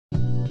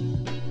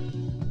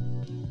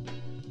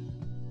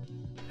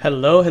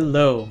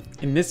Hello.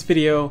 In this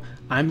video,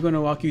 I'm going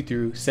to walk you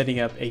through setting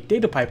up a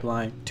data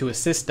pipeline to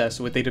assist us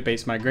with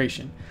database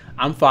migration.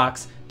 I'm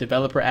Fox,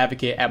 developer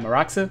advocate at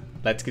Meroxa.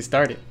 Let's get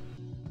started.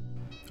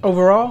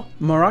 Overall,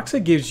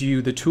 Meroxa gives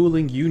you the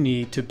tooling you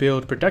need to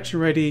build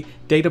production-ready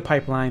data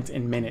pipelines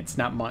in minutes,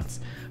 not months.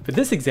 For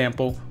this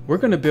example, we're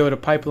going to build a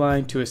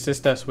pipeline to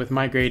assist us with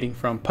migrating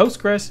from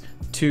Postgres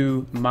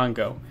to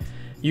Mongo.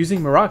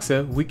 Using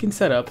Meroxa, we can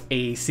set up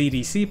a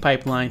CDC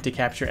pipeline to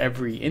capture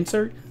every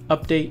insert,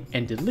 update,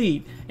 and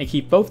delete, and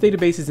keep both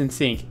databases in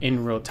sync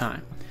in real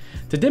time.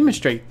 To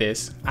demonstrate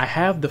this, I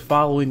have the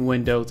following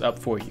windows up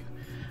for you.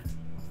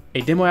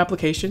 A demo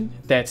application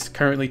that's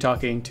currently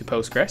talking to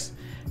Postgres,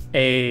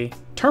 a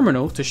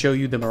terminal to show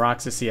you the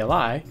Meroxa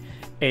CLI,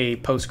 a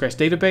Postgres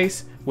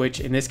database,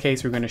 which in this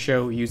case we're going to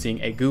show using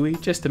a GUI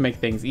just to make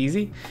things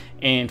easy,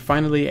 and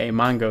finally a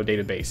Mongo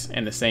database,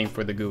 and the same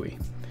for the GUI.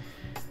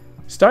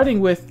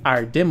 Starting with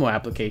our demo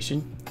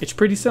application, it's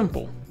pretty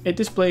simple. It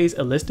displays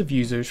a list of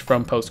users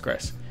from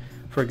Postgres.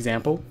 For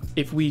example,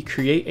 if we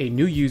create a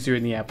new user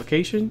in the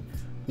application,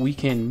 we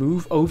can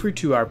move over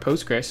to our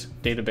Postgres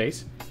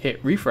database,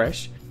 hit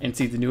refresh, and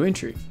see the new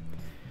entry.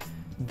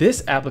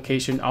 This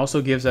application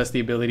also gives us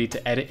the ability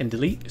to edit and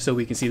delete so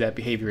we can see that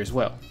behavior as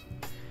well.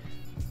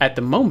 At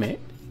the moment,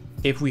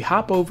 if we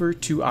hop over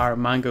to our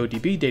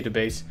MongoDB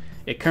database,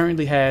 it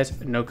currently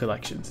has no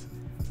collections,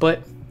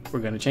 but we're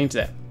going to change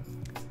that.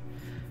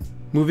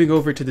 Moving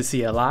over to the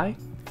CLI,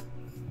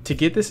 to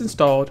get this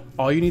installed,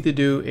 all you need to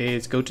do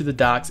is go to the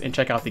docs and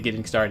check out the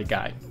Getting Started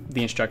guide.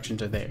 The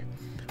instructions are there.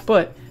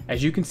 But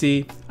as you can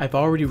see, I've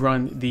already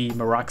run the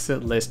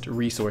Meroxa list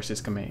resources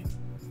command.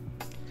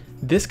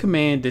 This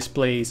command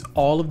displays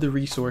all of the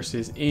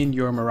resources in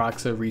your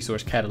Meroxa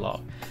resource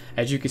catalog.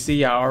 As you can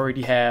see, I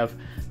already have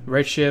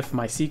Redshift,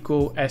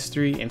 MySQL,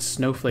 S3, and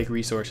Snowflake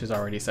resources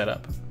already set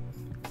up.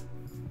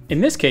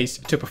 In this case,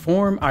 to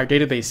perform our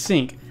database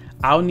sync,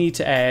 I'll need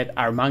to add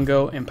our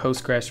Mongo and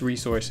Postgres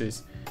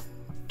resources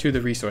to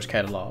the resource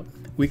catalog.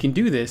 We can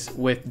do this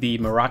with the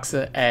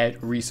Meroxa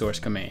add resource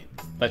command.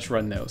 Let's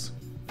run those.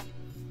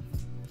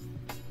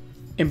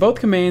 In both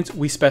commands,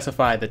 we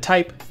specify the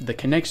type, the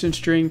connection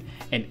string,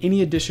 and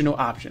any additional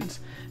options.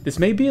 This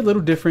may be a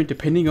little different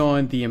depending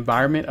on the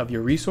environment of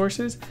your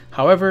resources.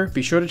 However,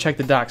 be sure to check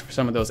the docs for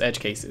some of those edge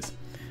cases.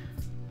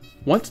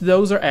 Once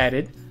those are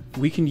added,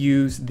 we can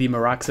use the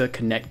Meroxa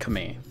connect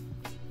command.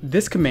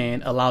 This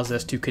command allows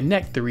us to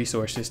connect the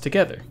resources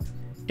together.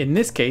 In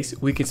this case,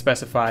 we can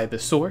specify the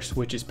source,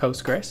 which is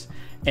Postgres,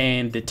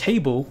 and the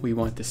table we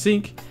want to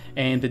sync,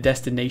 and the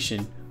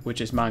destination,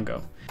 which is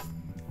Mongo.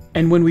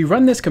 And when we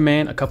run this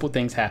command, a couple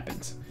things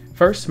happens.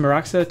 First,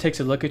 Meroxa takes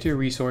a look at your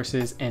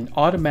resources and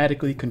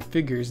automatically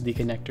configures the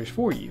connectors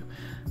for you.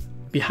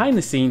 Behind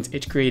the scenes,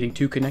 it's creating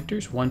two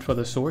connectors, one for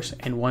the source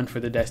and one for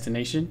the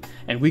destination,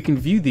 and we can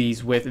view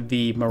these with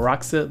the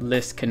Meroxa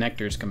list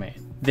connectors command.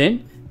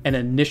 Then, an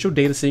initial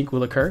data sync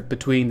will occur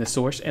between the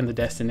source and the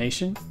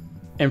destination,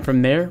 and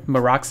from there,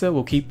 Meroxa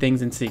will keep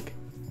things in sync.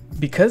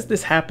 Because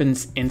this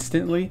happens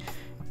instantly,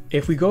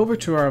 if we go over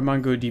to our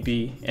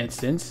MongoDB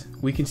instance,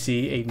 we can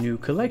see a new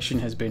collection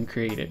has been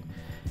created.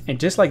 And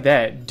just like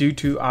that, due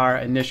to our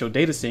initial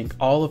data sync,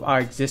 all of our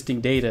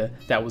existing data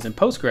that was in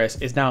Postgres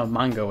is now in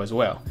Mongo as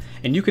well.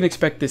 And you can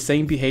expect the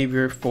same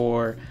behavior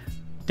for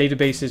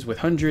databases with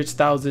hundreds,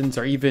 thousands,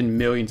 or even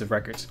millions of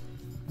records.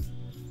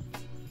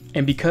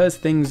 And because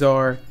things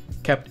are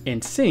kept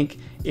in sync,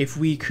 if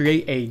we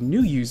create a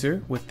new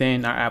user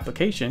within our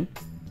application,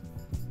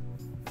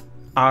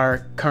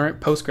 our current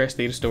Postgres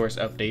data store is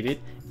updated,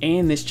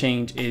 and this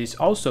change is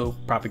also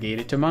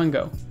propagated to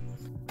Mongo.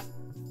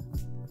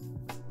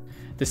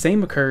 The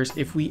same occurs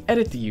if we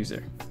edit the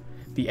user.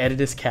 The edit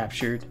is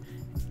captured,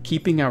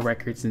 keeping our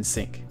records in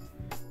sync.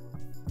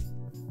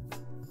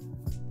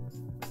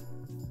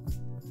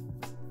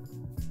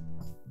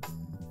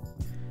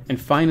 And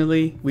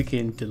finally, we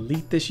can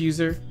delete this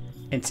user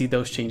and see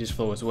those changes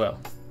flow as well.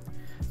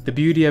 The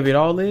beauty of it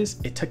all is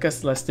it took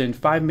us less than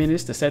 5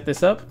 minutes to set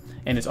this up,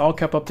 and it's all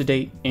kept up to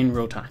date in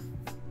real time.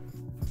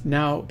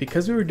 Now,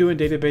 because we were doing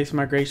database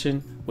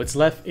migration, what's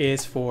left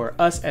is for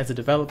us as the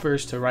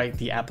developers to write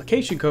the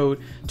application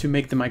code to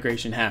make the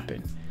migration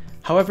happen.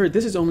 However,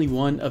 this is only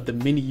one of the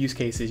many use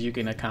cases you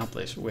can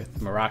accomplish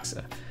with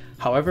Meroxa.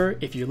 However,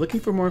 if you're looking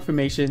for more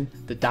information,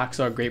 the docs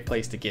are a great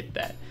place to get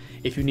that.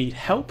 If you need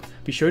help,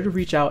 be sure to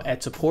reach out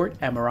at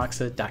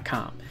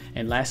support@meroxa.com.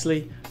 And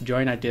lastly,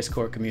 join our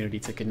Discord community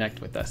to connect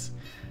with us.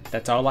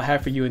 That's all I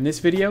have for you in this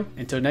video.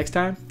 Until next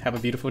time, have a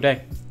beautiful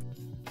day.